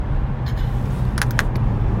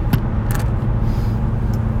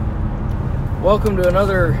Welcome to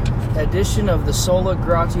another edition of the Sola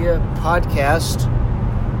Gratia podcast.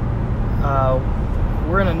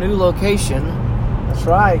 We're in a new location. That's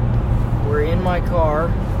right. We're in my car.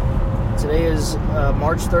 Today is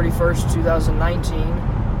March 31st, 2019.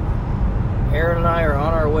 Aaron and I are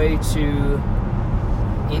on our way to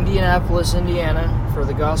Indianapolis, Indiana for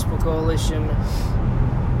the Gospel Coalition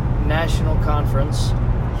National Conference.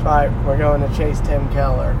 That's right. We're going to chase Tim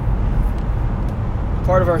Keller.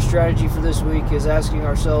 Part of our strategy for this week is asking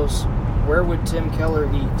ourselves, where would Tim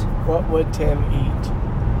Keller eat? What would Tim eat?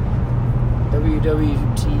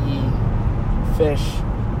 WWTE. Fish.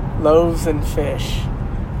 Loaves and fish.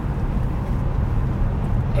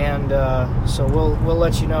 And so we'll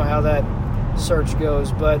let you know how that search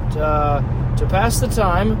goes. But to pass the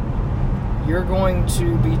time, you're going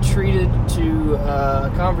to be treated to a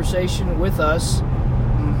conversation with us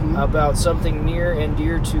about something near and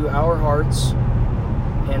dear to our hearts.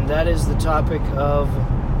 And that is the topic of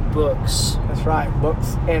books. That's right,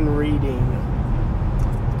 books and reading.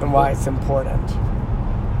 And why it's important.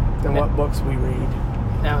 And what books we read.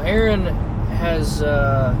 Now, Aaron has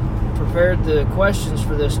prepared the questions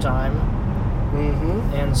for this time.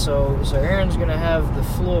 And so Aaron's going to have the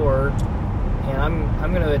floor. And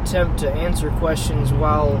I'm going to attempt to answer questions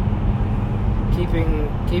while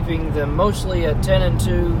keeping them mostly at 10 and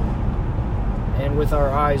 2 and with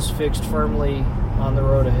our eyes fixed firmly on the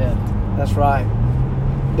road ahead. That's right.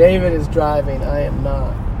 David is driving, I am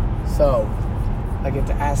not. So, I get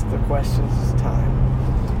to ask the questions this time.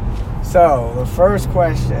 So, the first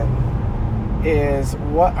question is,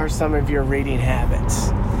 what are some of your reading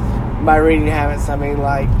habits? By reading habits, I mean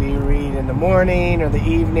like, do you read in the morning or the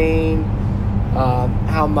evening?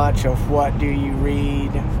 How much of what do you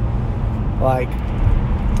read? Like,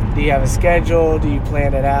 do you have a schedule? Do you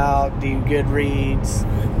plan it out? Do you Goodreads?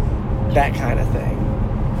 That kind of thing.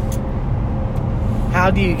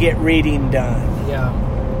 How do you get reading done? Yeah.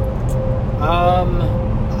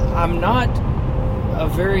 I'm not a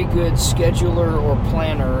very good scheduler or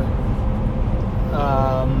planner.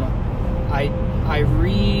 I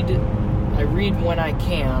read when I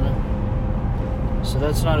can. So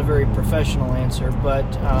that's not a very professional answer,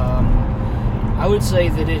 but I would say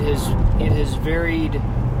that it has varied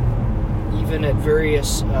even at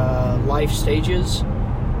various life stages.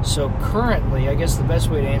 So currently, I guess the best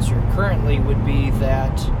way to answer it currently would be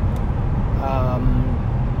that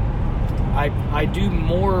I do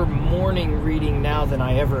more morning reading now than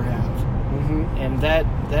I ever have, and that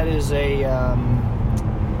is it's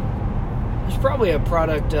probably a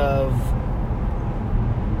product of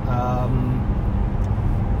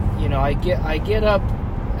I get up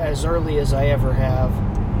as early as I ever have,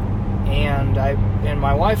 and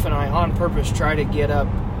my wife and I on purpose try to get up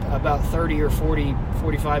about 30 or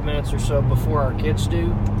 45 minutes or so before our kids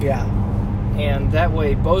do. Yeah. And that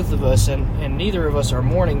way both of us, and neither of us are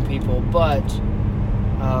morning people, but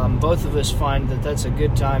both of us find that that's a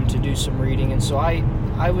good time to do some reading. And so I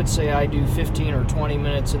would say I do 15 or 20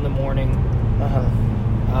 minutes in the morning.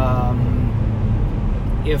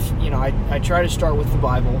 I try to start with the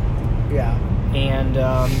Bible. Yeah. And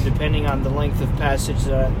depending on the length of passage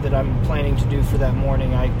that I'm planning to do for that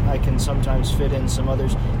morning, I can sometimes fit in some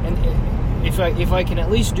others. And if I can at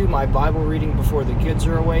least do my Bible reading before the kids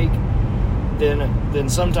are awake, then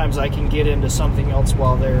sometimes I can get into something else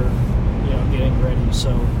while they're getting ready.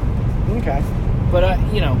 So okay. But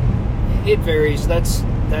it varies. That's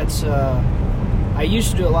I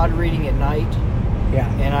used to do a lot of reading at night. Yeah.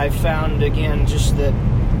 And I've found again just that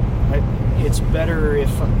it's better if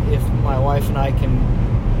my wife and I can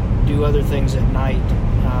do other things at night.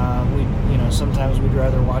 Sometimes we'd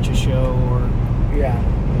rather watch a show or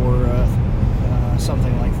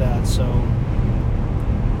something like that. So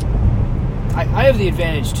I have the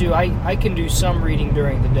advantage too. I can do some reading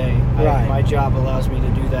during the day. Right. My job allows me to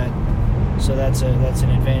do that, so that's an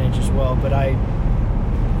advantage as well. But I've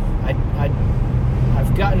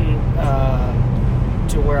gotten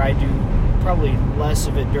to where I do probably less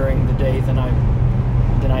of it during the day than I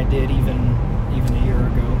did even a year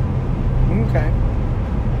ago. Okay.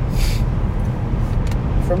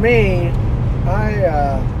 For me,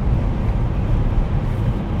 I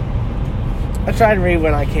try to read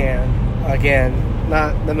when I can. Again,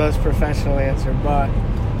 not the most professional answer, but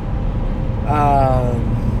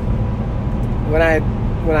when I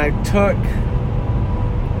took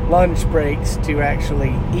lunch breaks to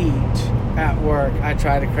actually eat at work, I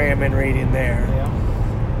try to cram in reading there. Yeah.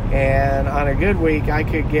 And on a good week, I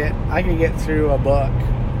could get through a book.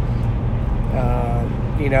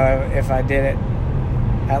 If I did it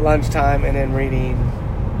at lunchtime and then reading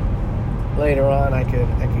later on, I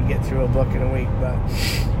could get through a book in a week. But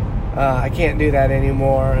I can't do that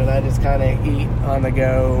anymore, and I just kind of eat on the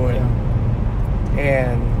go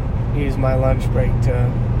and use my lunch break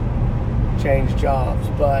to change jobs.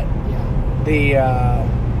 But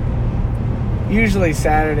usually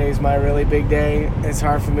Saturday's my really big day. It's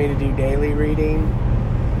hard for me to do daily reading.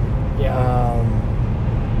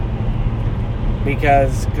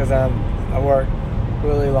 Because I work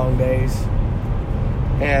really long days,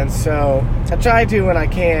 and so I try to when I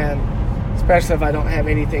can, especially if I don't have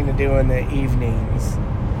anything to do in the evenings.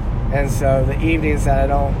 And so the evenings that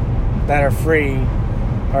are free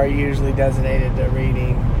are usually designated to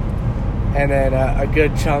reading, and then a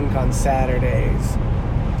good chunk on Saturdays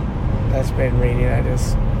that's been reading. I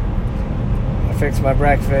fix my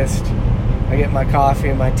breakfast, I get my coffee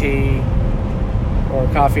and my tea, or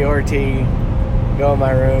coffee or tea, go in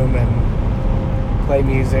my room and play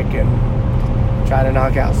music and try to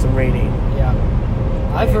knock out some reading. Yeah,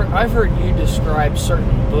 I've heard you describe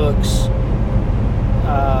certain books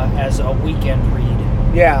as a weekend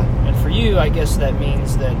read. Yeah. And for you, I guess that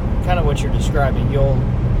means that kind of what you're describing.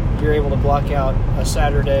 You're able to block out a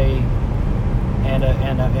Saturday and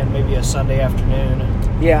maybe a Sunday afternoon.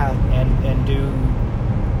 Yeah. And do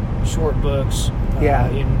short books.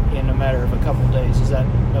 In a matter of a couple of days. Is that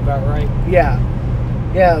about right? Yeah.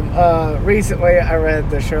 Recently I read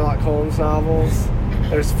the Sherlock Holmes novels.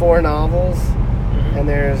 There's 4 novels, and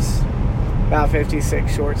there's about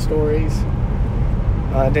 56 short stories.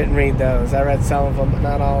 I didn't read those. I read some of them, but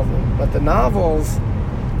not all of them. But the novels,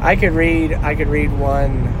 I could read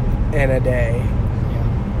one in a day.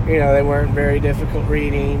 Yeah. They weren't very difficult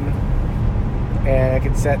reading, and I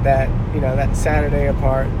could set that Saturday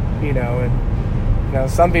apart. And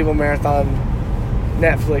some people marathon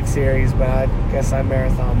Netflix series, but I guess I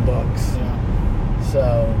marathon books. Yeah.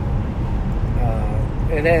 So,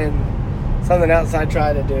 and then something else I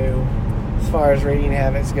try to do as far as reading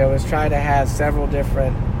habits go is try to have several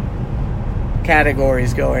different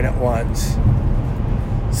categories going at once.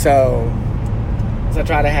 So I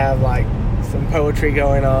try to have like some poetry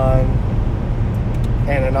going on,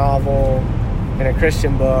 and a novel, and a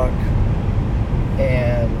Christian book,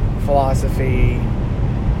 and philosophy,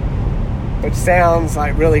 which sounds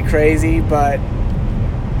like really crazy, but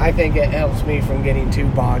I think it helps me from getting too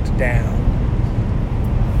bogged down.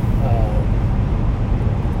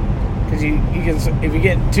 Because you can, if you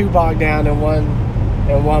get too bogged down in one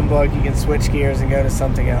book, you can switch gears and go to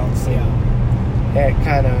something else. Yeah. It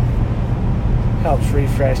kind of helps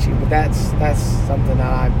refresh you, but that's something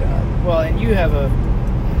that I've done. Well, and you have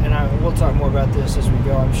we'll talk more about this as we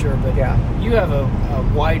go, I'm sure, but you have a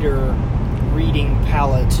wider reading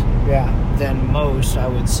palette than most, I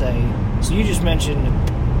would say. So you just mentioned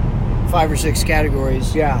 5 or 6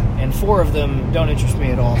 categories, and 4 of them don't interest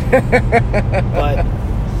me at all. But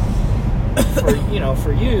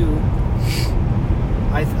for you,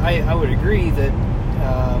 I would agree that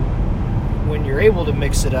when you're able to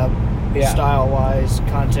mix it up, style-wise,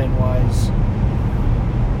 content-wise,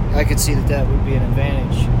 I could see that would be an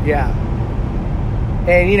advantage. Yeah.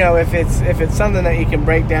 And if it's something that you can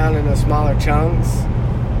break down into smaller chunks,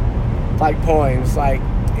 like poems, like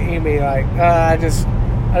you'd be like, I just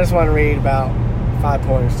want to read about 5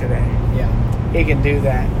 poems today. Yeah. He can do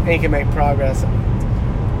that. And he can make progress.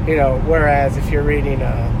 Whereas if you're reading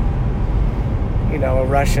a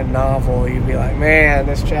Russian novel, you'd be like, man,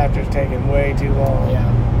 this chapter's taking way too long.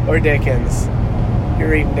 Yeah. Or Dickens. You're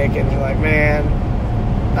reading Dickens, you're like, man,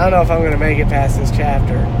 I don't know if I'm going to make it past this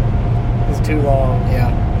chapter. It's too long.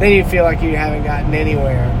 Yeah. Then you feel like you haven't gotten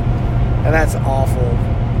anywhere, and that's awful.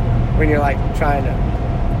 When you're like trying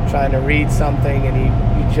to read something and you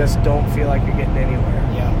just don't feel like you're getting anywhere.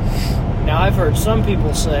 Yeah. Now I've heard some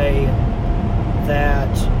people say that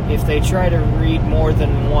if they try to read more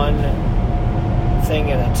than one thing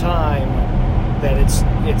at a time, that it's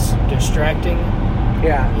distracting.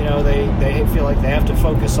 Yeah. They feel like they have to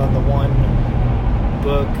focus on the one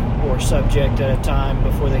book or subject at a time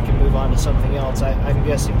before they can move on to something else. I'm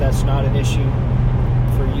guessing that's not an issue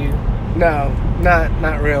for you. No,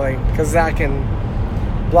 not really, because I can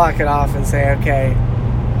block it off and say, okay,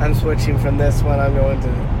 I'm switching from this one, I'm going to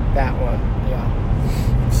that one.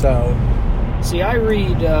 Yeah. So, see, I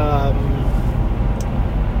read.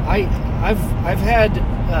 I've had.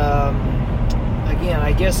 Again,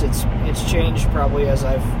 I guess it's changed probably as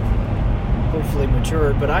I've hopefully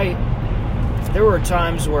matured, but there were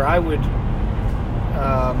times where I would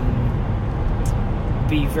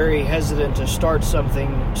be very hesitant to start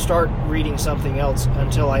reading something else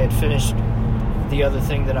until I had finished the other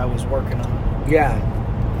thing that I was working on. Yeah.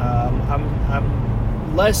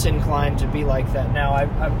 I'm less inclined to be like that now.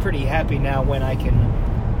 I'm pretty happy now when I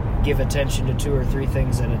can give attention to 2 or 3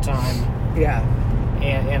 things at a time. Yeah.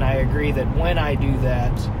 And I agree that when I do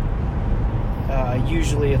that,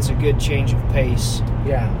 usually it's a good change of pace.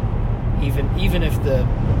 Yeah. Even if the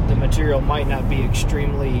material might not be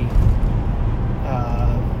extremely,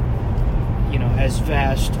 as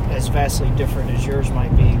vastly different as yours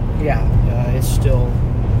might be. Yeah. It's still,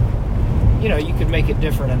 you could make it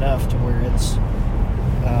different enough to where it's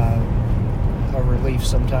a relief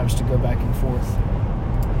sometimes to go back and forth.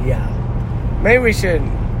 Yeah. Maybe we should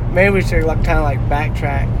kind of like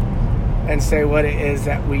backtrack and say what it is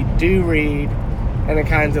that we do read and the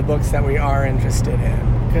kinds of books that we are interested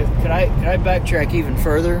in. Could I backtrack even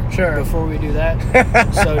further? Sure. Before we do that.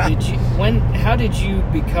 So how did you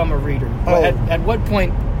become a reader? Oh. At what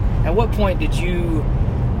point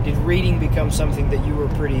did reading become something that you were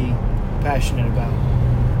pretty passionate about?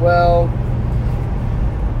 Well,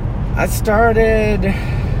 I started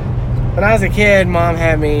when I was a kid. Mom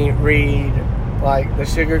had me read like the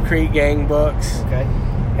Sugar Creek Gang books. Okay.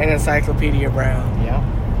 And Encyclopedia Brown. Yeah.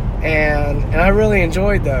 And I really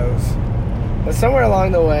enjoyed those. But somewhere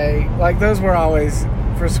along the way, like those were always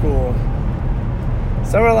for school.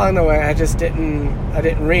 Somewhere along the way, I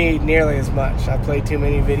didn't read nearly as much. I played too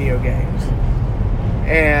many video games.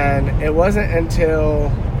 And it wasn't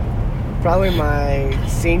until probably my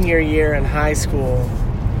senior year in high school,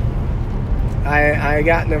 I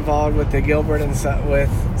gotten involved with some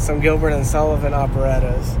Gilbert and Sullivan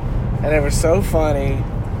operettas, and they were so funny.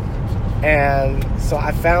 And so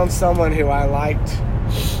I found someone who I liked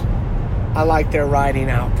their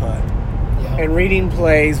writing output. Yeah. And reading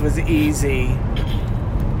plays was easy.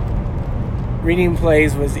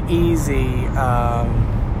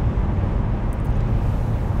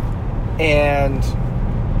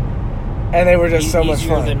 And they were just so much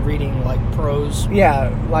fun. Easier than reading like prose?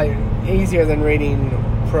 Yeah, like easier than reading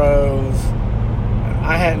prose.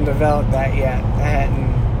 I hadn't developed that yet. I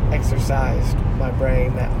hadn't exercised my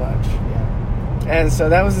brain that much. Yeah. And so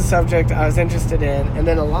that was the subject I was interested in. And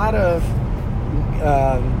then a lot of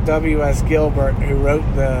W.S. Gilbert, who wrote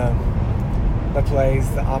the plays,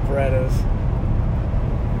 the operettas,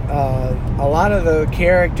 a lot of the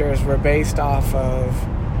characters were based off of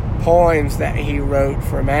poems that he wrote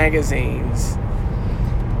for magazines.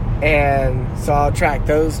 And so I'll track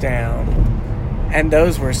those down. And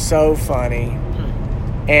those were so funny.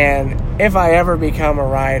 And if I ever become a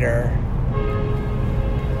writer...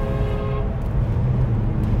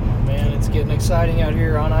 Man, it's getting exciting out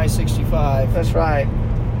here on I-65. That's right.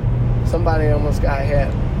 Somebody almost got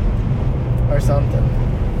hit. Or something.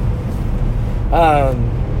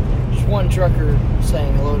 Just one trucker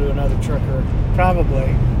saying hello to another trucker.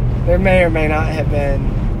 Probably. There may or may not have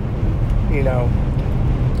been,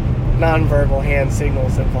 nonverbal hand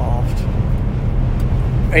signals involved.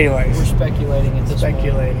 Anyways. We're speculating at this point.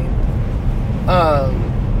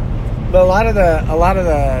 But a lot of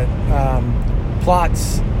the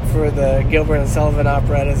plots for the Gilbert and Sullivan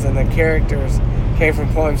operettas and the characters came from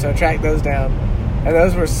poems, so I tracked those down. And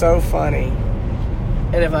those were so funny.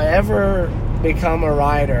 And if I ever become a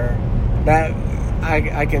writer, that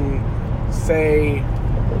I can say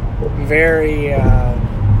very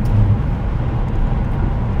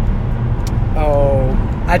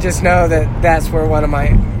I just know that that's where one of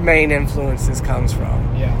my main influences comes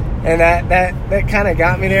from. Yeah. And that kind of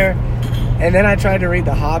got me there. And then I tried to read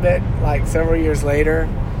The Hobbit like several years later.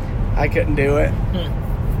 I couldn't do it.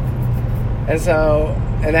 And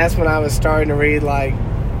that's when I was starting to read like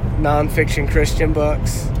nonfiction Christian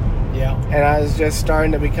books. Yeah. And I was just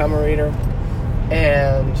starting to become a reader.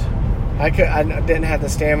 And I didn't have the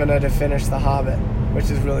stamina to finish The Hobbit, which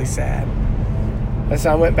is really sad. And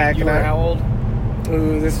so I went back. You were how old?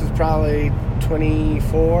 Ooh, this was probably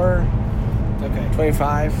 24. Okay.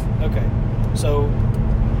 25. Okay. So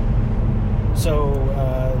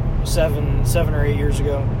 7 or 8 years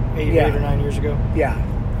ago, 8 or 9 years ago. Yeah.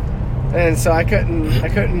 And so I couldn't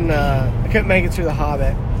make it through The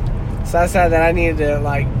Hobbit. So I decided that I needed to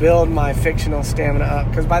like build my fictional stamina up,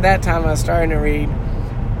 because by that time I was starting to read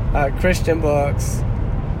Christian books,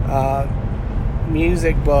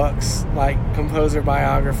 music books, like composer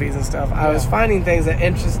biographies and stuff. I was finding things that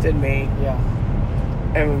interested me. Yeah.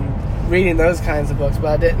 And reading those kinds of books, but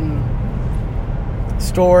I didn't.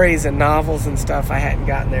 Stories and novels and stuff, I hadn't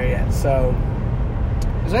gotten there yet. So,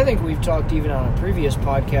 because I think we've talked even on a previous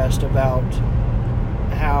podcast about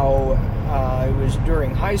how it was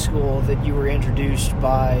during high school that you were introduced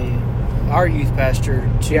by our youth pastor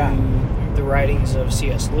to the writings of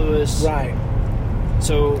C.S. Lewis. Right.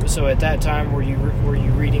 So at that time, were you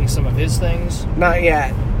reading some of his things? Not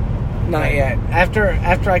yet. Not yet. After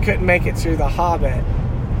I couldn't make it through The Hobbit,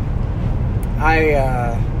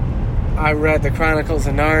 I read the Chronicles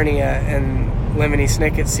of Narnia and Lemony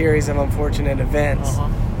Snicket's series of unfortunate events.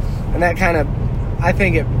 And that kind of, I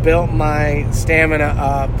think it built my stamina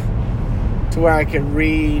up to where I could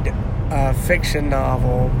read a fiction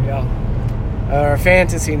novel or a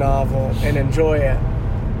fantasy novel and enjoy it.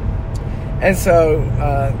 And so,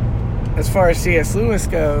 as far as C.S. Lewis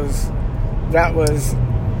goes, that was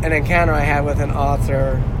an encounter I had with an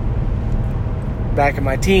author back in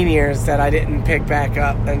my teen years that I didn't pick back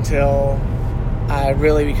up until I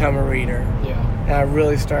really become a reader. And I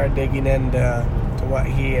really started digging into what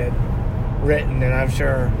he had written, and I'm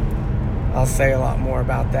sure I'll say a lot more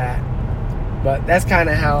about that. But that's kind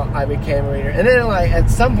of how I became a reader. And then, like, at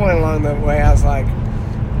some point along the way, I was like,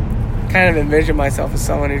 kind of envisioned myself as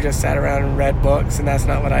someone who just sat around and read books, and that's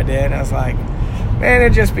not what I did. I was like, man,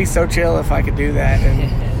 it'd just be so chill if I could do that.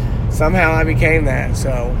 And somehow I became that.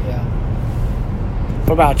 So,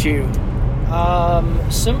 what about you?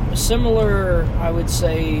 Similar, I would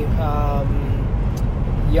say,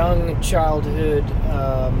 young childhood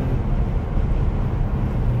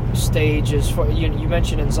stage. As far, you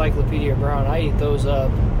mentioned Encyclopedia Brown. I ate those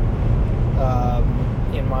up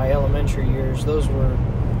in my elementary years. Those were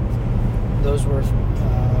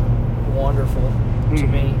wonderful to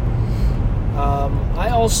me.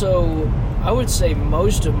 I would say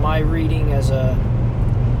most of my reading as a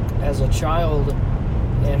child,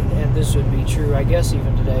 and this would be true, I guess,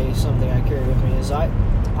 even today, something I carry with me, is I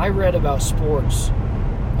read about sports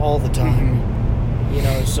all the time. You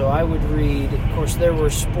know, so I would read, of course, there were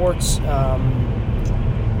sports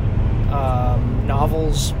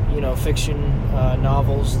novels, you know, fiction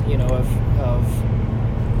novels, you know, of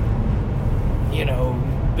you know,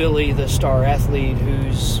 Billy, the star athlete,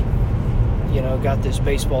 who's, you know, got this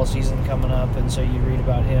baseball season coming up, and so you read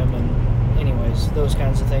about him, and anyways, those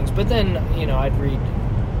kinds of things. But then, you know, I'd read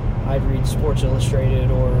Sports Illustrated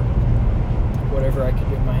or whatever I could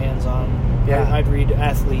get my hands on. I'd read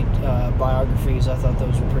athlete biographies. I thought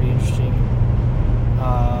those were pretty interesting.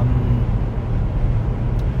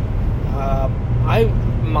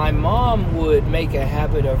 My mom would make a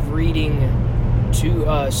habit of reading to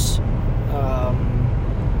us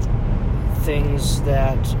things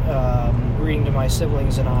that, reading to my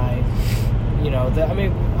siblings and I, you know, that, I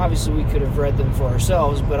mean, obviously we could have read them for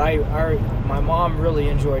ourselves, but my mom really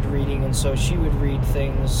enjoyed reading, and so she would read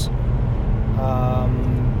things,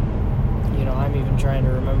 you know, I'm even trying to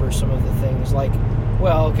remember some of the things, like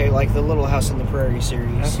the Little House on the Prairie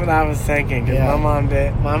series. That's what I was thinking, because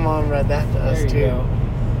my mom read that to us, too. Go.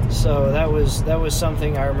 So that was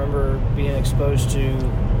something I remember being exposed to.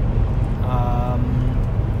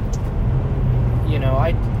 You know,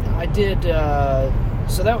 I did,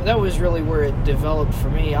 so that was really where it developed for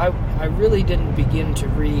me. I really didn't begin to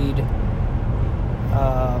read,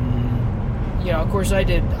 you know, of course I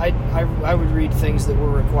would read things that were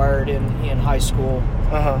required in high school.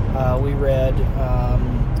 We read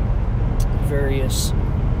various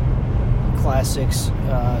classics,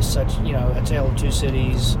 such, you know, A Tale of Two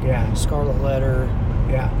Cities, Scarlet Letter,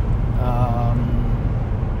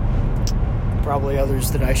 probably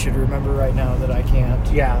others that I should remember right now that I can't.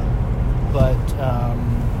 But,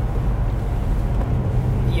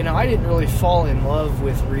 you know, I didn't really fall in love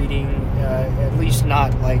with reading, at least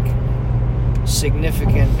not like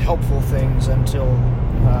significant, helpful things until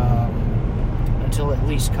at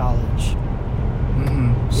least college.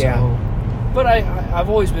 So, but I've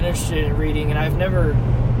always been interested in reading, and I've never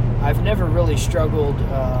really struggled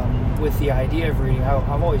with the idea of reading.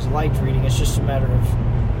 I've always liked reading. It's just a matter of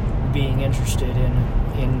being interested in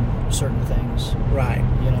certain things. Right.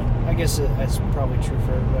 You know, I guess that's probably true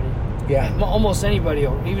for everybody. Almost anybody,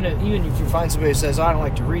 even if you find somebody who says, I don't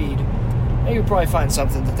like to read, you'll probably find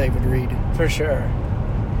something that they would read. For sure.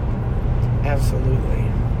 Absolutely.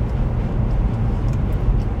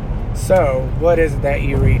 So, what is it that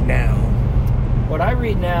you read now? What I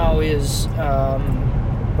read now is...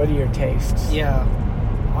 what are your tastes?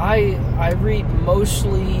 I read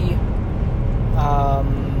mostly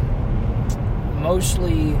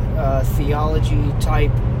theology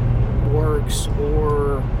type works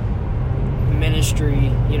or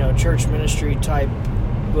ministry, you know, church ministry type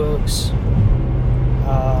books.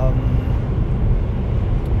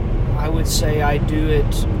 I would say I do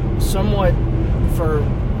it somewhat for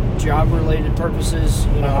job related purposes.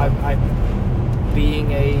 You know, I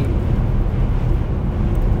being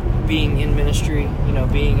in ministry, you know,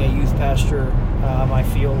 being a youth pastor, I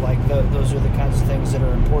feel like those are the kinds of things that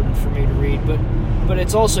are important for me to read. But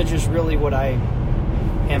it's also just really what I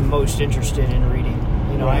am most interested in reading.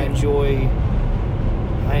 You know, I enjoy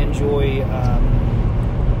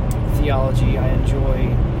theology. I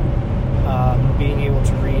enjoy being able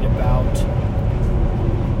to read about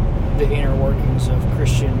workings of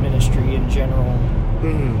Christian ministry in general.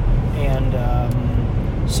 Mm-hmm. And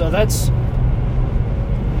so that's,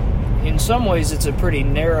 in some ways, it's a pretty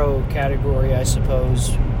narrow category, I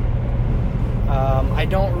suppose. I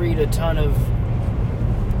don't read a ton of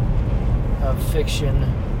fiction.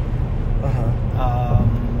 Uh-huh.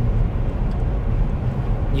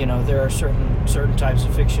 There are certain types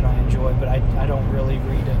of fiction I enjoy, but I don't really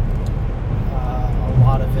read a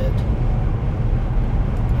lot of it.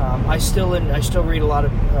 I still read a lot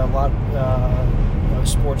of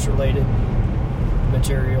sports related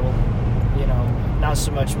material. Not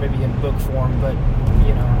so much maybe in book form, but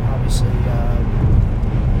obviously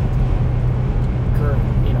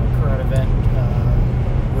current event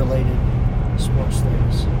related sports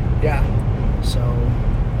things. Yeah. So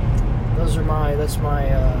that's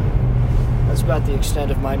about the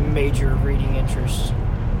extent of my major reading interests.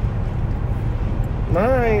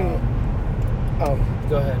 Mine.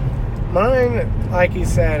 Go ahead. Mine, like you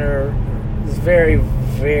said, is very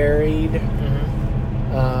varied. Mm-hmm.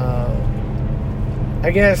 I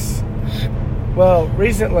guess. Well,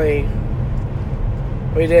 recently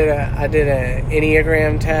I did an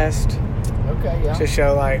Enneagram test. Okay. Yeah. To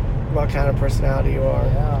show like what kind of personality you are.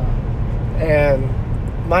 Yeah. And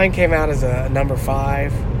mine came out as a number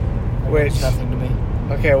 5, which means nothing to me.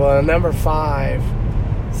 Okay, well, a number 5,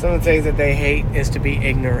 some of the things that they hate is to be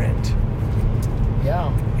ignorant.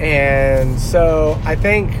 Yeah. And so I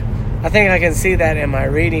think I can see that in my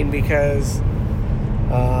reading because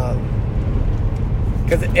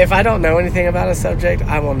if I don't know anything about a subject,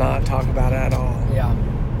 I will not talk about it at all. Yeah.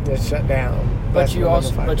 Just shut down. But you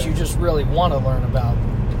just really want to learn about.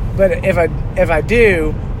 But if I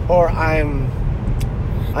do, or I'm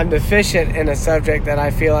deficient in a subject that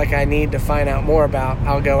I feel like I need to find out more about,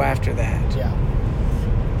 I'll go after that. Yeah.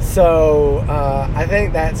 So I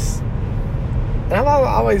think that's. And I've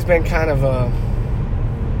always been kind of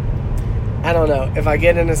I don't know. If I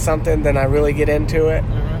get into something, then I really get into it,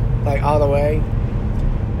 mm-hmm. like all the way.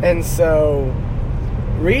 And so,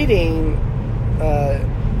 reading,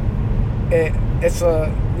 it's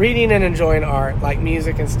reading and enjoying art, like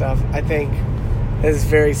music and stuff. I think is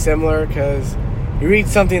very similar because you read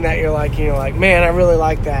something that you're like, man, I really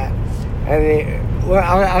like that. And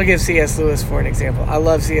I'll give C.S. Lewis for an example. I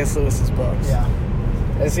love C.S. Lewis's books. Yeah.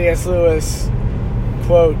 And C.S. Lewis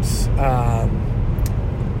quotes,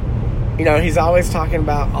 he's always talking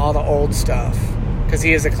about all the old stuff because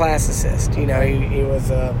he is a classicist. He was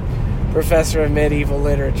a professor of medieval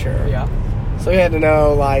literature. Yeah. So he had to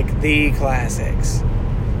know, like, the classics,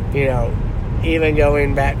 even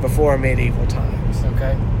going back before medieval times.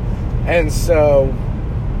 Okay. And so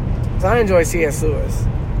I enjoy C.S. Lewis.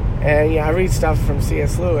 And, I read stuff from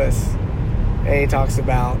C.S. Lewis, and he talks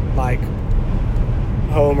about, like,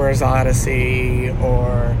 Homer's Odyssey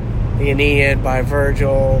or the Aeneid by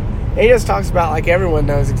Virgil. And he just talks about, like, everyone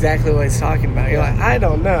knows exactly what he's talking about. You're like, I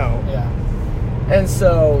don't know. Yeah. And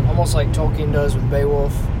so... Almost like Tolkien does with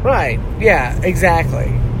Beowulf. Right. Yeah,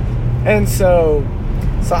 exactly. And so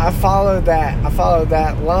I followed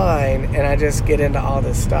that line, and I just get into all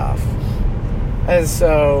this stuff. And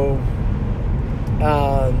so,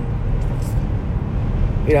 I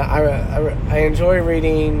enjoy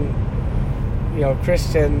reading,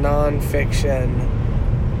 Christian nonfiction,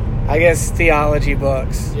 I guess theology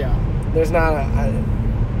books. Yeah. There's not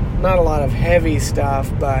a lot of heavy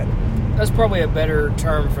stuff, but... That's probably a better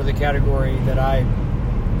term for the category that I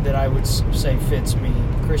would say fits me.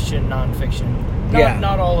 Christian nonfiction.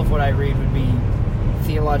 Not all of what I read would be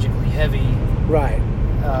theologically heavy. Right.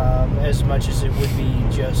 As much as it would be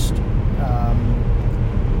just,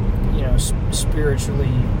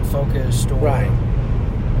 spiritually focused or, right.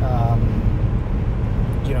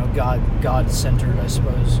 God-centered, I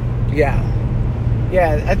suppose. Yeah.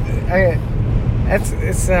 Yeah.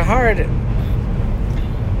 It's a hard...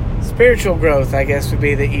 Spiritual growth, I guess, would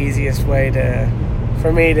be the easiest way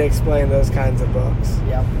for me to explain those kinds of books.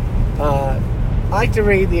 Yeah. I like to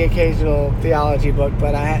read the occasional theology book,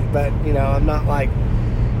 but I'm not like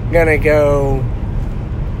gonna go.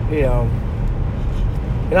 You're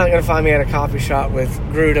not gonna find me at a coffee shop with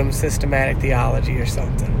Grudem's Systematic Theology or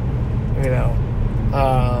something.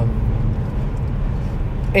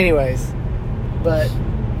 Anyways, but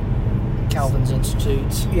Calvin's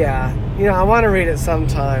Institutes. Yeah, I want to read it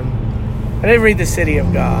sometime. I did read The City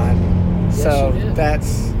of God. Yes, So you did.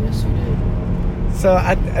 that's... Yes, you did. So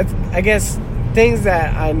I guess things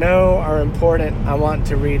that I know are important, I want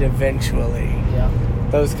to read eventually. Yeah.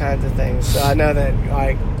 Those kinds of things. So I know that,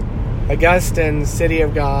 like, Augustine's City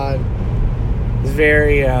of God is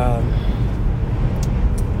very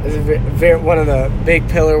one of the big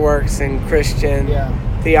pillar works in Christian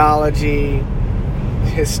theology,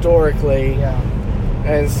 historically. Yeah.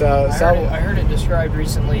 And so I heard it described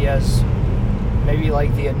recently as maybe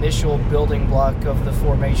like the initial building block of the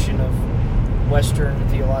formation of Western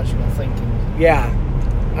theological thinking. yeah,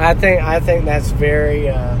 I think that's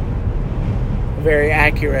very very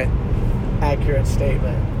accurate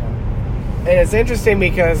statement. And it's interesting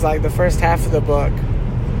because like the first half of the book,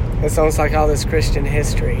 it's almost like all this Christian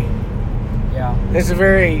history. Yeah. It's a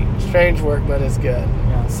very strange work, but it's good.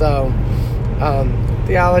 Yeah. So,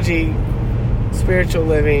 theology, spiritual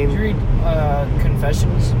living. Did you read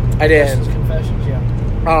Confessions? I did. Christian's Confessions, yeah.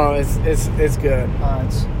 Oh, it's good.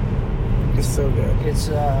 It's so good.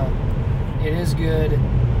 It is good.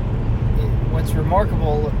 What's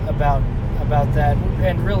remarkable about that,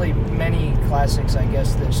 and really many classics, I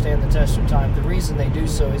guess, that stand the test of time, the reason they do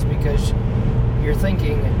so is because you're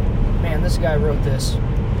thinking, man, this guy wrote this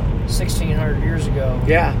 1,600 years ago.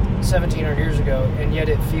 Yeah. 1,700 years ago, and yet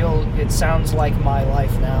it sounds like my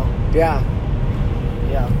life now. Yeah.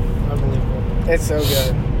 Yeah, unbelievable. It's so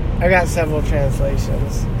good. I got several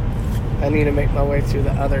translations. I need to make my way through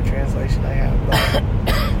the other translation I have.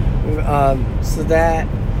 But, so that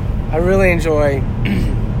I really enjoy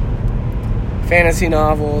fantasy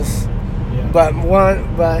novels, Yeah. but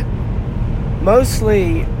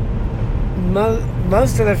mostly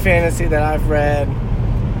most of the fantasy that I've read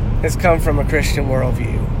has come from a Christian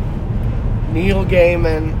worldview. Neil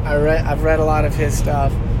Gaiman, I've read a lot of his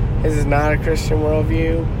stuff. His is not a Christian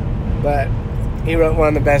worldview, but he wrote one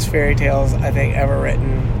of the best fairy tales I think ever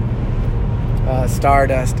written.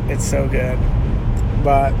 Stardust. It's so good.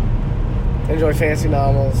 But I enjoy fantasy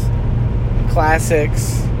novels,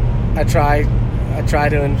 classics. I try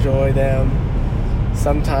to enjoy them.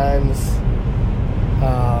 Sometimes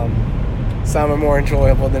some are more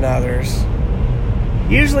enjoyable than others.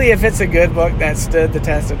 Usually, if it's a good book that stood the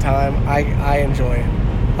test of time, I enjoy it.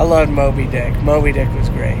 I love Moby Dick. Moby Dick was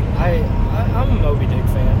great. I'm a Moby Dick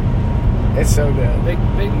fan. It's so good. Big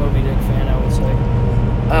Moby Dick fan, I would say.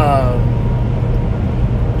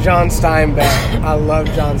 John Steinbeck. I love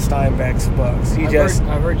John Steinbeck's books.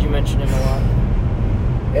 I've heard you mention him a lot.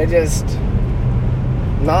 It just,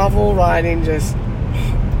 novel writing just,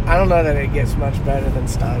 I don't know that it gets much better than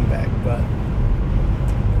Steinbeck, but,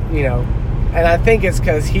 you know, and I think it's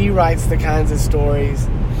because he writes the kinds of stories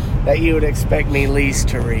that you would expect me least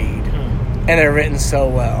to read, and they're written so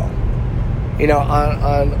well. You know,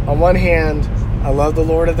 on one hand, I love The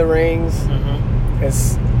Lord of the Rings. Mm-hmm.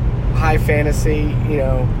 It's high fantasy, you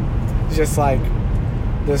know, just like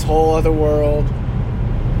this whole other world.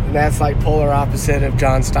 And that's like polar opposite of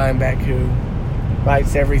John Steinbeck, who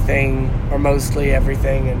writes everything, or mostly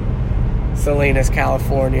everything, in Salinas,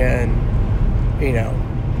 California, and, you know,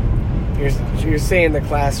 you're seeing the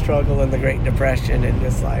class struggle and the Great Depression, and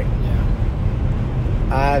just like,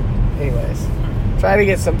 anyways, try to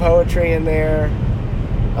get some poetry in there.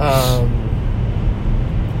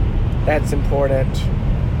 That's important.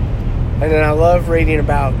 And then I love reading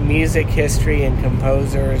about music history and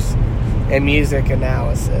composers and music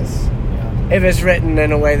analysis. Yeah. If it's written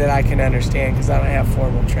in a way that I can understand, because I don't have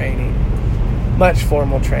much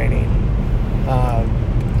formal training.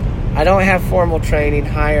 I don't have formal training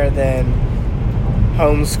higher than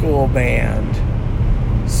homeschool band.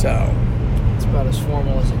 So. It's about as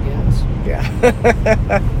formal as it gets. Yeah.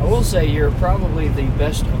 I will say you're probably the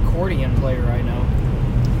best accordion player I know.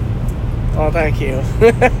 Oh, thank you.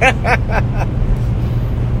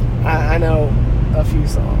 I know a few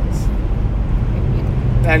songs.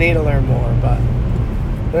 I need to learn more, but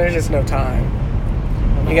there's just no time.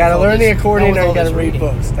 You gotta learn the accordion, or you gotta read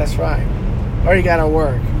books. That's right. Or you gotta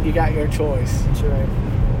work. You got your choice. That's right.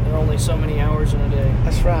 There are only so many hours in a day.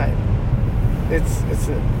 That's right. There's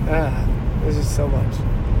just so much.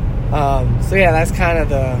 So yeah, that's kind of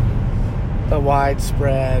the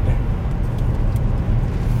widespread.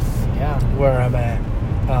 Yeah. Where I'm at.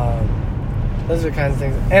 Those are the kinds of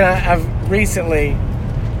things. And I've recently,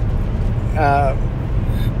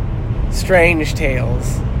 Strange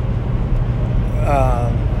Tales.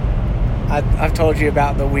 I've told you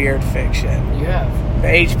about the weird fiction. You have. The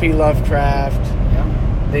H.P. Lovecraft.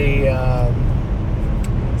 Yeah.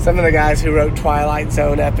 Some of the guys who wrote Twilight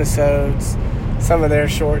Zone episodes, some of their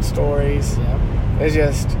short stories. Yeah. It's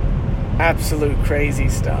just absolute crazy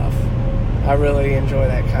stuff. I really enjoy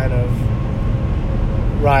that kind of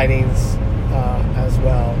writings as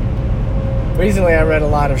well. Recently I read a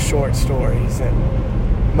lot of short stories,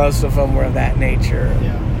 and most of them were of that nature.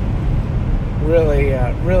 Yeah. Really,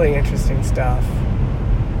 really interesting stuff.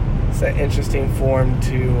 It's an interesting form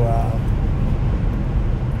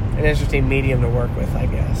an interesting medium to work with, I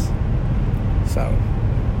guess. So,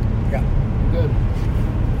 yeah. Good.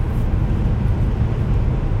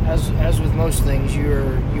 most things,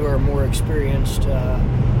 you are more experienced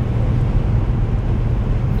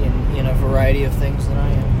in a variety of things than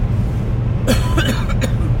I am.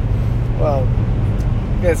 Well,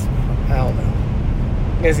 I don't know.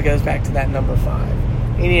 I guess it goes back to that number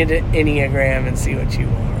 5. You need an Enneagram and see what you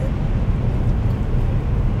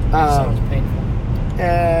are. Sounds painful.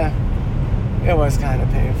 It was kind of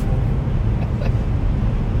painful.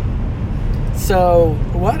 So,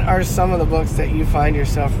 what are some of the books that you find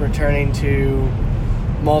yourself returning to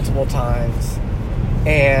multiple times?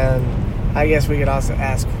 And I guess we could also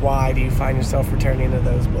ask, why do you find yourself returning to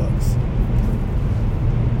those books?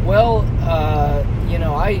 Well,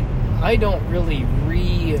 I don't really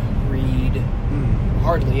reread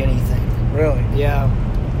hardly anything. Really? Yeah.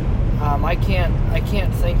 I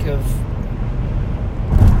can't think of.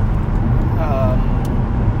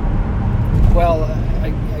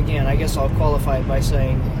 Again, I guess I'll qualify it by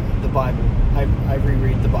saying the Bible. I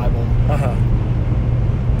reread the Bible. Uh-huh.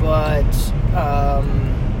 But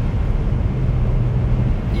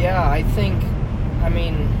yeah, I think.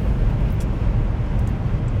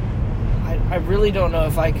 I really don't know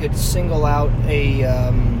if I could single out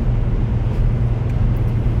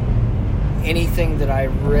anything that I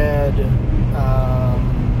read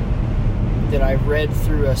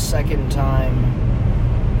through a second time,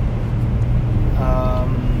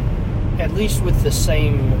 at least with the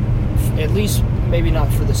same, at least maybe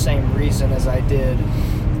not for the same reason as I did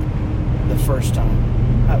the first time.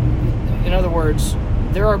 In other words,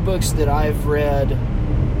 there are books that I've read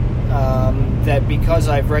that because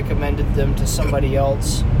I've recommended them to somebody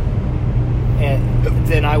else, and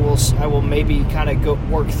then I will maybe kind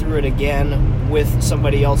of work through it again with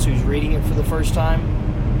somebody else who's reading it for the first time.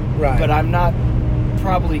 Right. But I'm not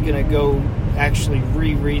probably going to go actually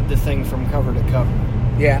reread the thing from cover to cover.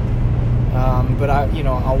 Yeah. But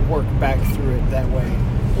I'll work back through it that way.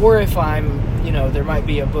 Or if there might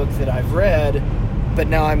be a book that I've read, but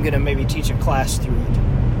now I'm going to maybe teach a class through it.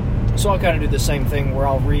 So I'll kind of do the same thing where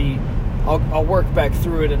I'll work back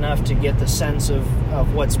through it enough to get the sense of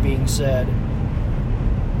what's being said.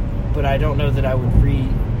 But I don't know that I would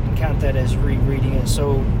count that as rereading it.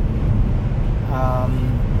 So,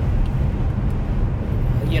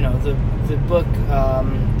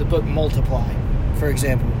 the book Multiply, for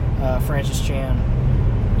example, Francis Chan,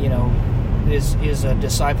 is a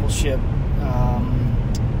discipleship.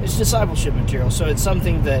 It's discipleship material. So it's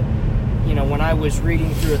something that, when I was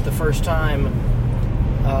reading through it the first time,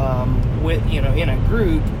 in a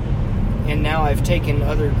group, and now I've taken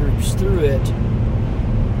other groups through it.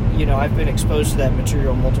 I've been exposed to that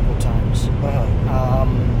material multiple times. Uh-huh.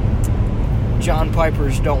 John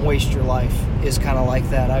Piper's "Don't Waste Your Life" is kind of like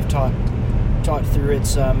that. I've taught through it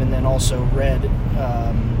some, and then also read,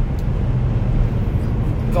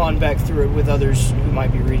 gone back through it with others who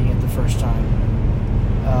might be reading it the first time.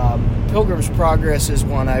 Pilgrim's Progress is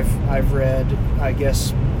one I've read. I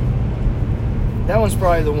guess that one's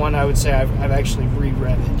probably the one I would say I've actually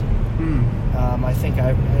reread it. I think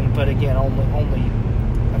but again, only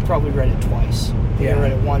I've probably read it twice. Yeah. I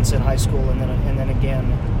read it once in high school, and then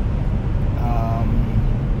again,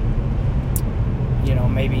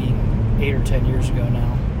 maybe 8 or 10 years ago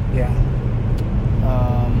now. Yeah.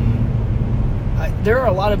 There are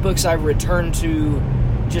a lot of books I return to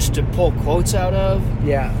just to pull quotes out of.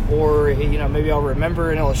 Yeah. Or, maybe I'll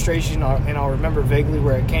remember an illustration and I'll remember vaguely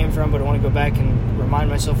where it came from, but I want to go back and remind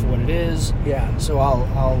myself of what it is. Yeah. So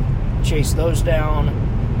I'll chase those down.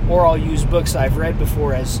 Or I'll use books I've read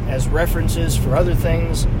before as references for other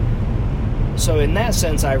things. So in that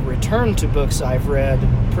sense, I return to books I've read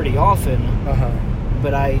pretty often. Uh-huh.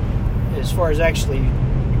 But as far as actually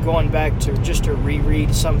going back to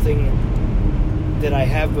reread something that I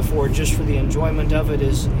have before just for the enjoyment of it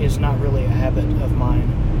is not really a habit of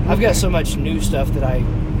mine. Okay. I've got so much new stuff that I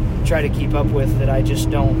try to keep up with that I just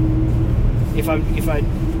don't. If I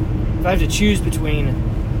have to choose between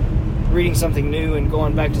reading something new and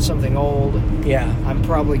going back to something old, yeah, I'm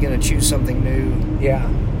probably going to choose something new. Yeah.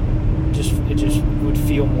 It just would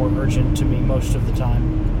feel more urgent to me most of the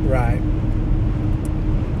time. Right.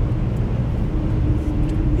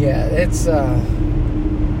 Yeah, it's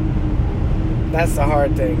that's the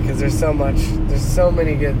hard thing, because there's so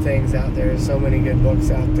many good things out there, so many good books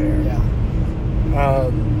out there. Yeah. I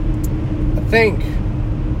think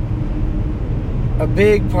a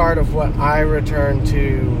big part of what I return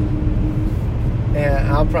to, and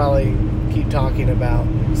I'll probably keep talking about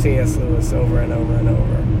C.S. Lewis over and over and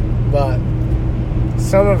over, but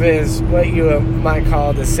some of his, what you might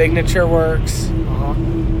call the signature works,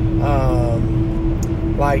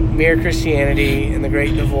 like Mere Christianity and The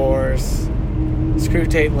Great Divorce, Screw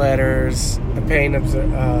Tape Letters,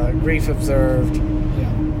 Grief Observed,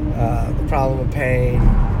 The Problem of Pain.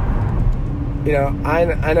 You know, I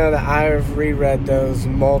know that I've reread those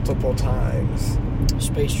multiple times.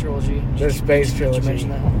 Space Trilogy. The Space Trilogy. Did you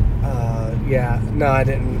mention that? Yeah. No, I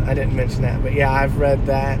didn't mention that. But yeah, I've read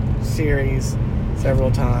that series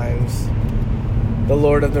several times. The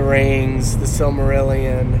Lord of the Rings, The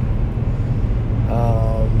Silmarillion.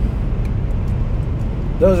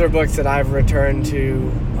 Those are books that I've returned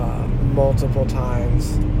to multiple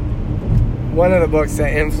times. One of the books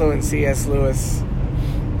that influenced C.S. Lewis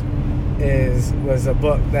was a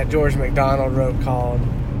book that George MacDonald wrote called,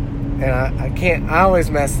 and I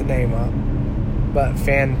always mess the name up, but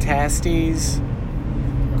Phantastes.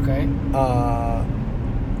 Okay.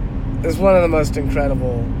 It's one of the most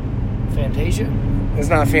incredible. Fantasia? It's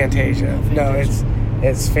not Fantasia. No,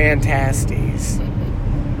 it's Phantastes.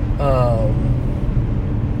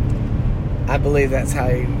 I believe that's how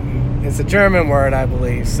it's a German word, I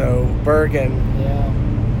believe. So Bergen,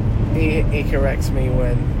 he corrects me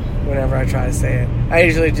whenever I try to say it. I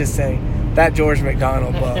usually just say that George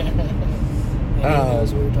MacDonald book. And he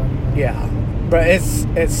knows what we're talking about. Yeah, but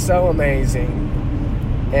it's so amazing,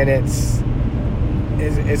 and it's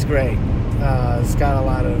great. It's got a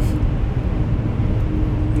lot of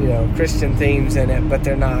Christian themes in it, but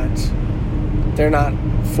they're not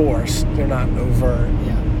forced. They're not overt.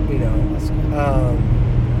 Yeah. That's good.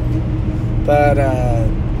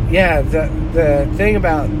 The thing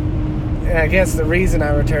about, and I guess the reason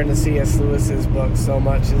I return to C.S. Lewis's books so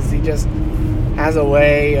much is he just has a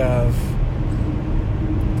way of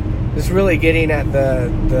just really getting at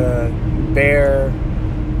the bare,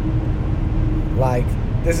 like,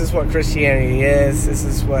 this is what Christianity is, this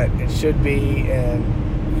is what it should be, and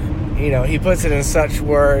he puts it in such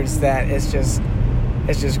words that it's just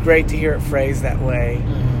great to hear it phrased that way.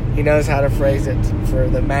 Mm-hmm. He knows how to phrase it for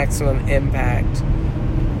the maximum impact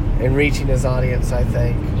in reaching his audience, I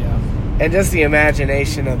think. Yeah. And just the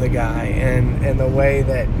imagination of the guy, and the way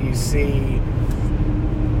that you see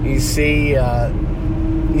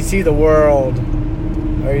the world,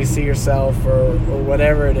 or you see yourself, or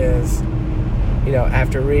whatever it is,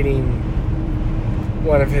 after reading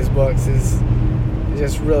one of his books is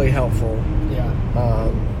just really helpful. Yeah.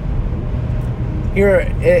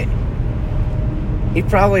 He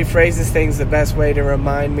probably phrases things the best way to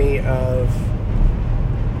remind me of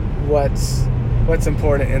what's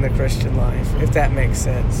important in the Christian life, if that makes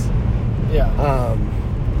sense. Yeah.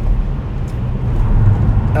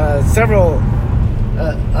 Several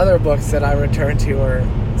other books that I return to are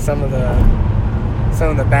some of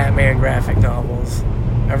the Batman graphic novels.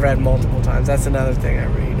 I've read multiple times. That's another thing I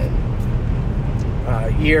read.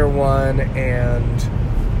 Year One and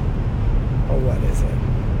what is it?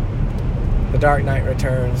 The Dark Knight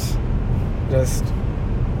Returns. Just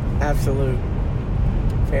absolute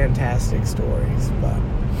fantastic stories. But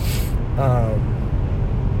I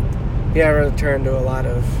returned to a lot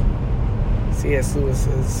of C.S.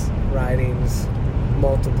 Lewis's writings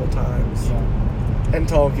multiple times. Yeah. And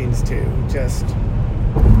Tolkien's too.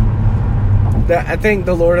 I think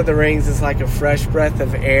The Lord of the Rings is like a fresh breath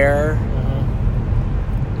of air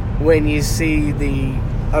when you see the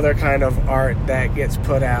other kind of art that gets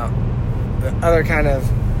put out, the other kind of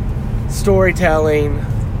storytelling.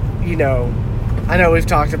 I know we've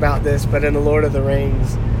talked about this, but in The Lord of the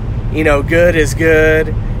Rings, good is good,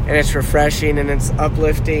 and it's refreshing, and it's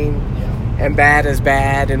uplifting, and bad is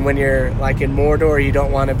bad, and when you're like in Mordor, you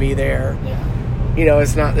don't want to be there.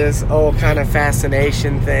 It's not this old kind of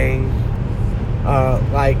fascination thing,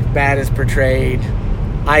 like bad is portrayed,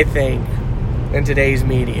 I think, in today's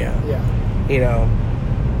media.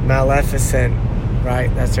 Maleficent, right?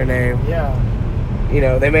 That's her name. Yeah.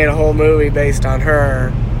 They made a whole movie based on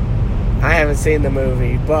her. I haven't seen the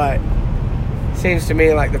movie, but it seems to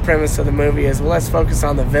me like the premise of the movie is, well, let's focus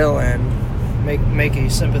on the villain. Make a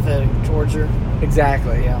sympathetic towards her.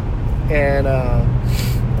 Exactly. Yeah. And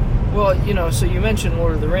so you mentioned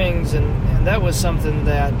Lord of the Rings, and that was something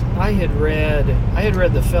that I had read. I had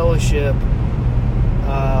read The Fellowship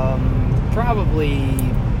probably,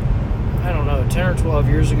 I don't know, 10 or 12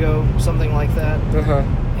 years ago, something like that.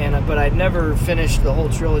 But I'd never finished the whole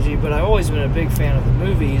trilogy, but I've always been a big fan of the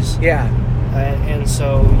movies. Yeah. And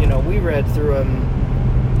so, we read through them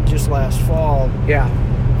just last fall. Yeah.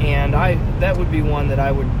 And that would be one that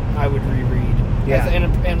I would reread. Yeah.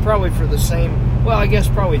 And probably for the same, well, I guess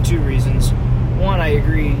probably two reasons. One, I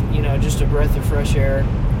agree, just a breath of fresh air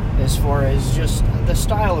as far as just the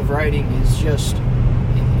style of writing is just,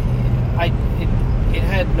 it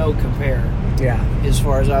had no compare. Yeah. As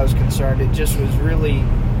far as I was concerned, it just was really,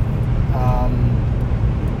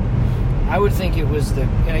 I would think it was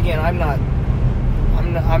and again, I'm not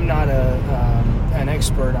an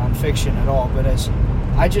expert on fiction at all, but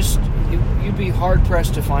you'd be hard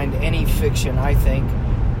pressed to find any fiction, I think,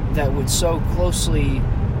 that would so closely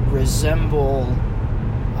resemble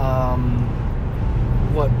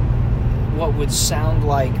what would sound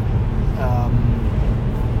like,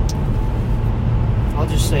 I'll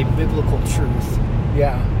just say, biblical truth.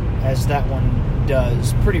 Yeah. As that one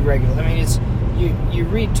does, pretty regular. I mean, it's you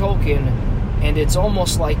read Tolkien, and it's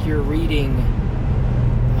almost like you're reading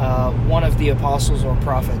one of the apostles or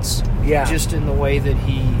prophets. Yeah. Just in the way that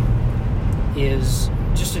he is,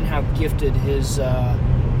 just in how gifted his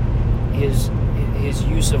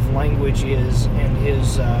use of language is, and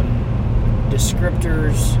his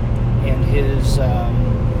descriptors and his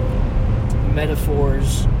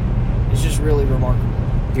metaphors is just really remarkable.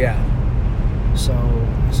 Yeah.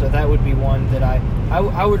 So that would be one that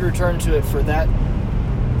I would return to it for that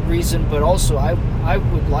reason, but also I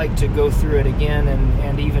would like to go through it again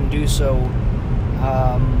and even do so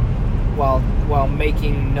while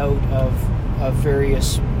making note of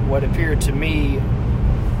various what appear to me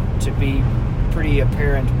to be pretty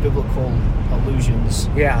apparent biblical allusions.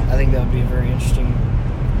 Yeah. I think that would be a very interesting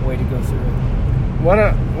way to go through it. One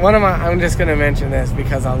of my, I'm just going to mention this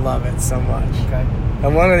because I love it so much. Okay.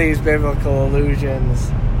 And one of these biblical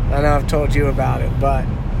allusions, I know I've told you about it, but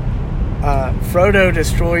Frodo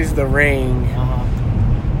destroys the ring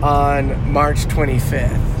on March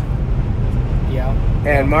 25th. Yeah.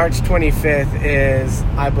 And March 25th is,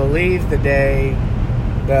 I believe, the day,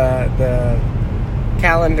 the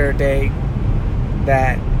calendar date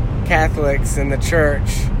that Catholics in the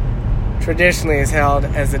church traditionally is held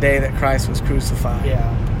as the day that Christ was crucified. Yeah,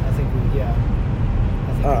 I think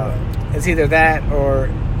it's either that or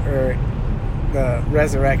the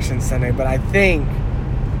Resurrection Sunday, but I think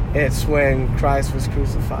it's when Christ was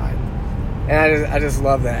crucified. And I just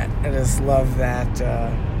love that. I just love that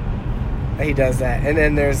he does that. And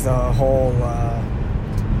then there's the whole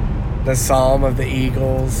the Psalm of the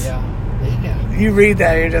Eagles. Yeah. You read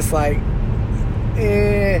that and you're just like,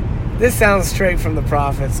 this sounds straight from the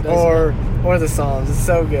prophets or the Psalms. It's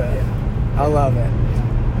so good. Yeah. I love it.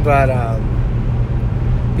 Yeah. But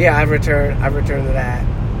I've returned to that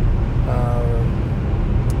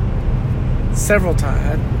several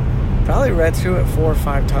times. I probably read through it 4 or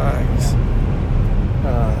 5 times.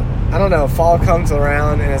 I don't know. Fall comes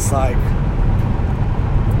around and it's like,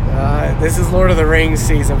 this is Lord of the Rings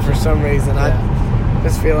season for some reason. I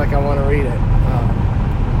just feel like I want to read it.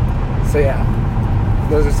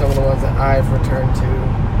 Those are some of the ones that I've returned to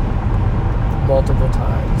multiple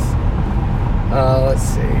times. Let's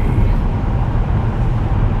see.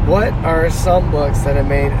 What are some books that have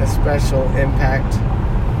made a special impact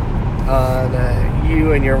on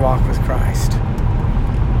you and your walk with Christ?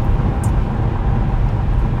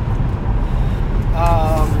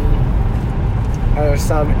 Are there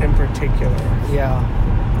some in particular? Yeah.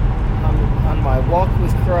 On my walk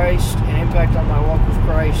with Christ, an impact on my walk with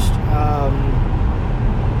Christ.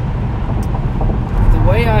 The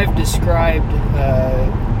way I've described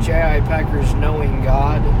J.I. Packer's Knowing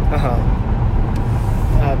God,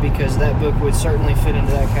 because that book would certainly fit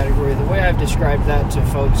into that category. The way I've described that to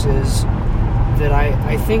folks is that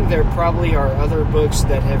I think there probably are other books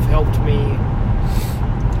that have helped me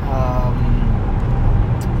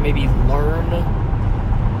maybe learn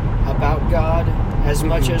about God as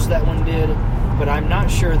much as that one did, but I'm not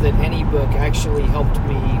sure that any book actually helped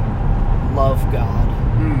me love God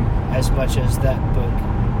as much as that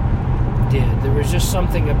book did. There was just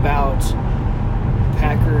something about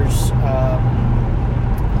Packer's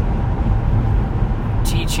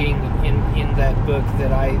teaching in that book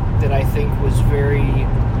that I think was very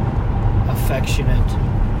affectionate,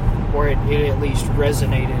 or it at least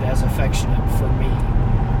resonated as affectionate for me.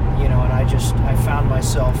 And I found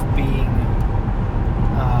myself being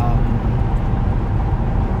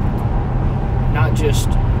not just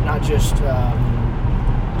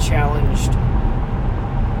challenged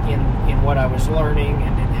in what I was learning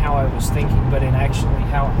and in how I was thinking, but in actually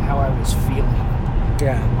how I was feeling.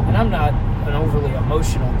 Yeah. And I'm not an overly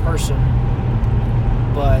emotional person,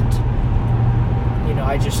 but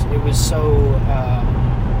it was so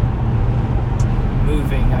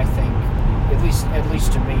moving, I think, at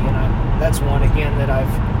least to me, and that's one again that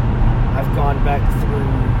I've gone back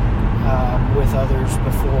through with others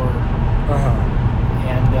before,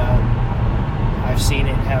 and I've seen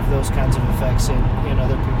it have those kinds of effects in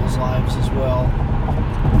other people's lives as well.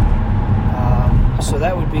 So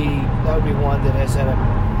that would be one that has had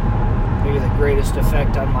maybe the greatest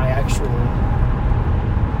effect on my actual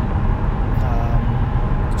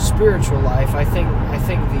spiritual life. I think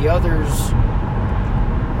the others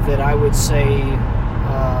that I would say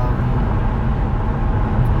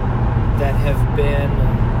that have been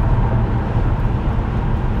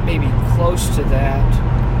maybe close to that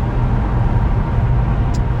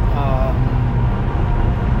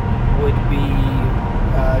would be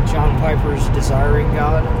John Piper's Desiring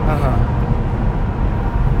God.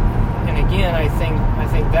 And again, I think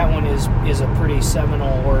that one is a pretty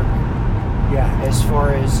seminal work. Yeah. As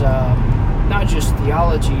far as not just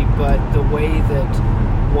theology, but the way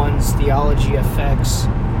that one's theology affects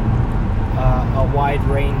a wide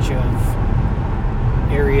range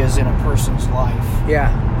of areas in a person's life.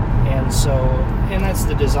 Yeah. And that's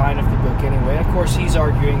the design of the book anyway. And of course, he's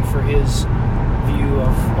arguing for his view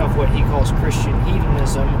of what he calls Christian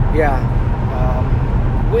hedonism. Yeah.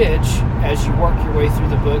 Which, as you work your way through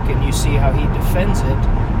the book and you see how he defends it,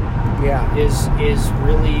 yeah, is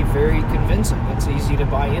really very convincing. It's easy to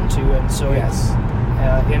buy into, and so yes.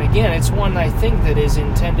 And again, it's one I think that is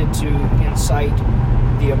intended to incite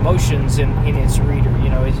the emotions in its reader. You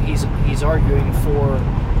know, he's arguing for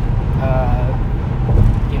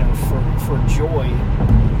for joy.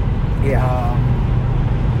 Yeah.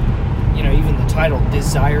 Even the title,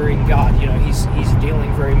 Desiring God. He's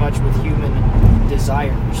dealing very much with human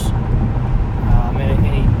desires,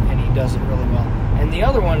 and he does it really well. And the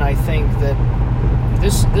other one, I think that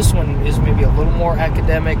this one is maybe a little more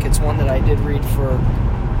academic. It's one that I did read for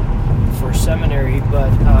seminary,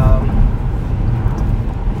 but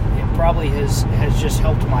it probably has just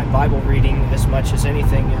helped my Bible reading as much as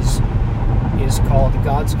anything. Is called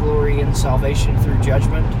God's Glory and Salvation Through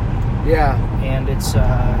Judgment. Yeah. And it's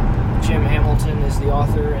Jim Hamilton is the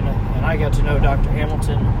author, and I got to know Dr.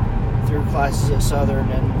 Hamilton through classes at Southern,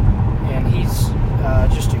 and he's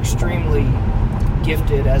just extremely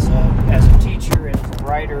gifted as a teacher and as a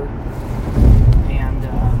writer. And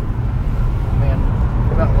man,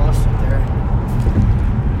 I about lost it there.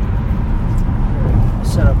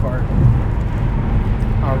 Set up our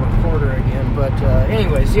recorder again, but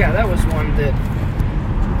anyways, yeah, that was one that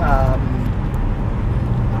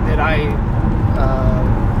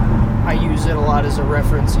I use it a lot as a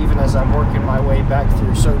reference, even as I'm working my way back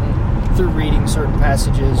through reading certain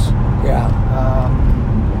passages. Yeah.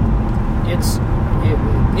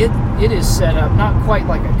 It is set up not quite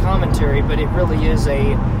like a commentary, but it really is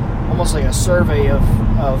almost like a survey of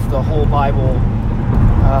the whole Bible,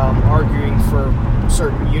 arguing for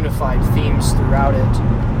certain unified themes throughout it.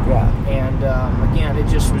 Yeah. And again, it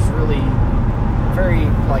just was really very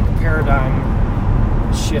like paradigm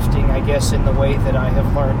shifting, I guess, in the way that I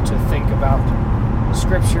have learned to think about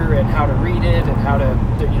Scripture and how to read it and how to,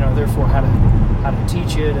 therefore how to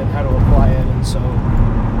teach it and how to apply it. And so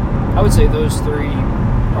I would say those three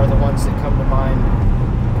are the ones that come to mind.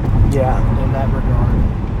 Yeah. In that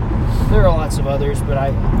regard. There are lots of others,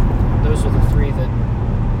 but those are the three that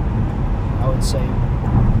I would say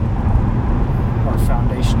are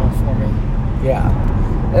foundational for me. Yeah.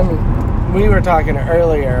 And we were talking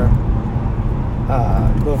earlier,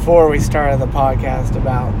 before we started the podcast,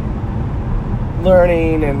 about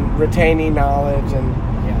learning and retaining knowledge,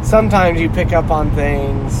 and sometimes you pick up on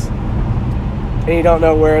things and you don't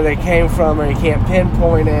know where they came from, or you can't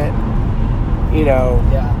pinpoint it,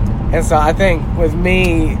 Yeah. And so I think with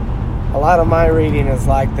me, a lot of my reading is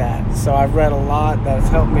like that. So I've read a lot that's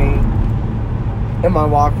helped me in my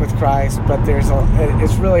walk with Christ, but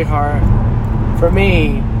it's really hard for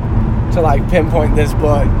me to pinpoint this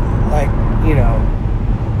book,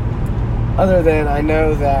 other than I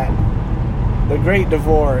know that The Great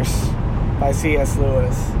Divorce by C.S.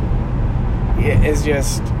 Lewis is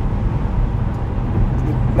just,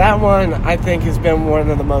 that one I think has been one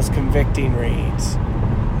of the most convicting reads.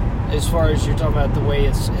 As far as you're talking about the way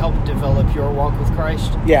it's helped develop your walk with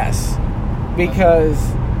Christ? Yes.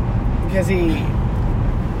 Because he,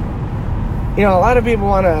 a lot of people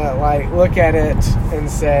want to look at it and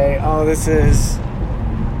say, oh, this is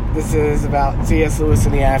about C.S. Lewis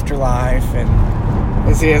in the afterlife, and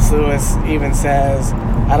C.S. Lewis even says,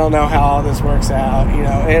 I don't know how all this works out,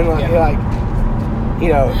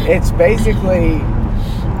 it's basically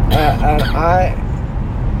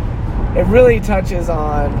it really touches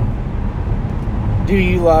on, do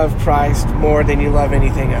you love Christ more than you love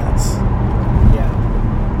anything else? Yeah.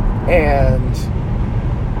 And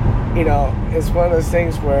it's one of those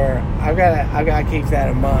things where I've got to keep that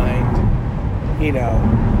in mind.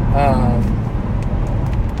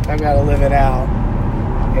 I've got to live it out,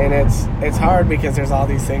 and it's hard because there's all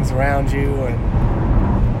these things around you, and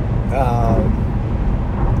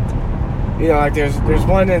there's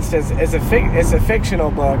one instance. It's a fictional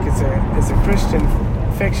book. It's a Christian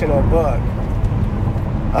fictional book,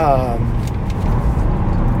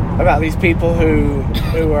 about these people who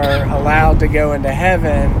are allowed to go into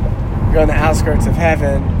heaven, go on the outskirts of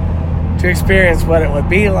heaven, to experience what it would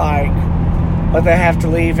be like, but they have to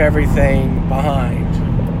leave everything behind.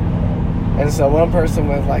 And so one person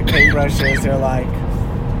with like paintbrushes, they're like,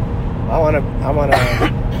 I want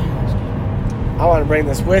to bring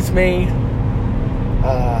this with me.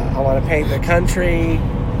 I want to paint the country.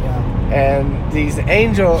 And these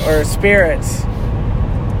angel or spirits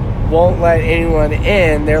won't let anyone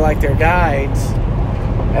in. They're like their guides,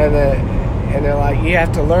 and they're like, you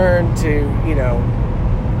have to learn to,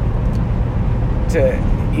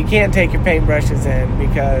 you can't take your paintbrushes in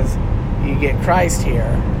because you get Christ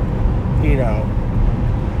here. You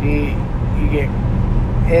get,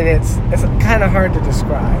 and it's kind of hard to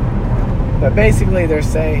describe, but basically they're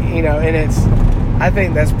saying, and I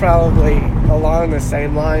think that's probably along the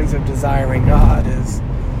same lines of desiring God is,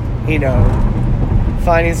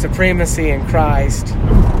 finding supremacy in Christ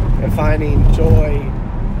and finding joy,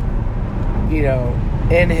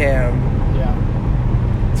 in Him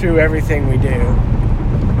through everything we do.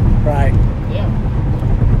 Right? Yeah.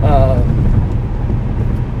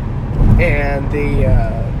 And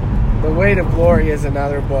the Weight of Glory is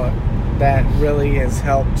another book that really has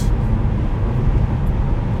helped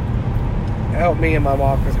me in my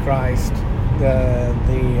walk with Christ. The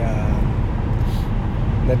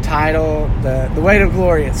title, the Weight of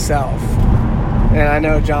Glory itself, and I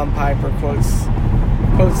know John Piper quotes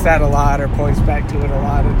that a lot, or points back to it a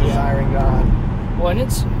lot in Desiring God. Well, and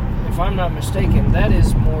it's, if I'm not mistaken, that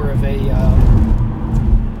is more of a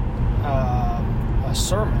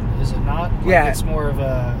sermon, is it not? It's more of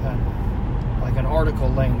an article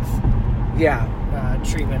length.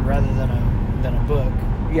 Treatment rather than a book.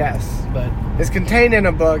 Yes, but it's contained in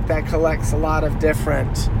a book that collects a lot of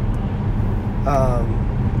different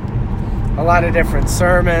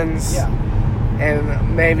sermons.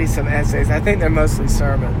 And maybe some essays. I think they're mostly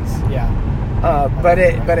sermons. But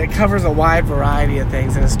it covers a wide variety of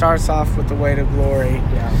things, and it starts off with the Weight of Glory.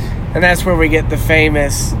 And that's where we get the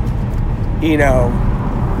famous,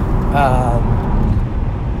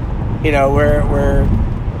 we're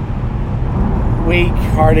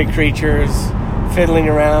weak-hearted creatures fiddling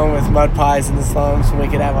around with mud pies in the slums when we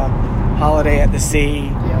could have a holiday at the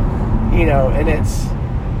sea. And it's,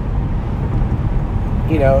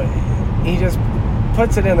 he just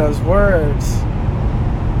puts it in those words,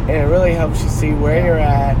 and it really helps you see where you're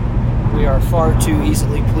at. We are far too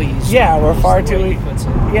easily pleased. We're far too.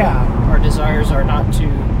 Our desires are not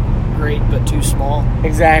too great, but too small.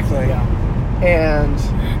 Exactly. And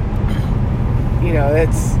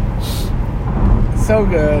it's so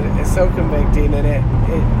good. It's so convicting, and it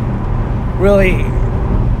really.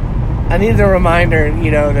 I need the reminder,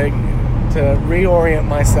 to reorient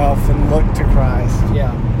myself and look to Christ.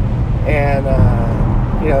 And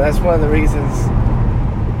that's one of the reasons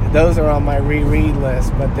those are on my reread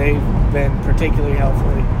list, but they've been particularly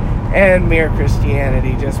helpful. And Mere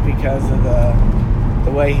Christianity, just because of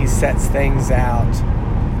the way he sets things out.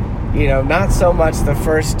 Not so much the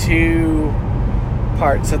first two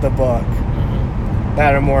parts of the book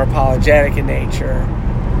that are more apologetic in nature,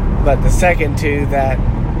 but the second two that,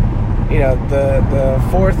 the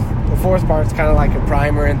fourth part's kind of like a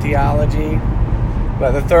primer in theology,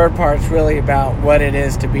 but the third part's really about what it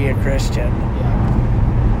is to be a Christian.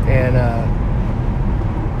 And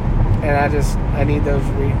I need those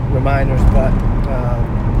reminders, but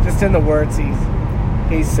just in the words he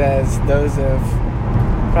says, those have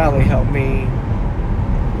probably helped me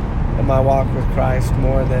in my walk with Christ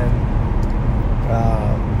more than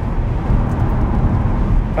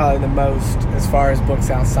probably the most as far as books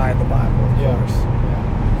outside the Bible, of course.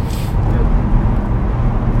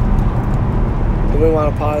 Do we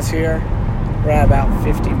want to pause here? We're at about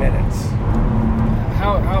 50 minutes.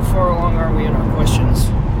 How far along are we in our questions?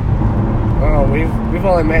 Oh, we've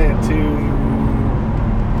only made it to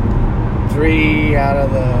 3 out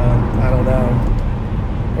of the, I don't know.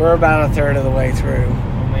 We're about a third of the way through.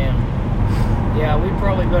 Oh man. Yeah, we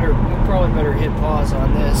probably better hit pause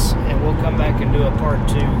on this, and we'll come back and do a part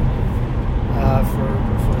 2 for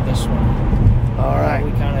this one. All right.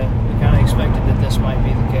 We kind of expected that this might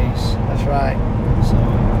be the case. That's right. So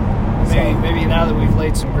maybe now that we've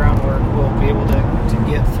laid some groundwork, we'll be able to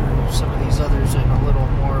get through some of these others in a little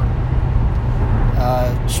more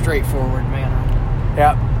straightforward manner.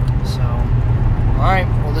 Yep. So, all right.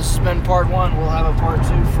 Well, this has been part 1. We'll have a part 2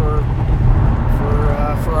 for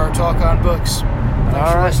our talk on books.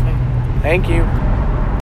 Thanks for listening. Thank you.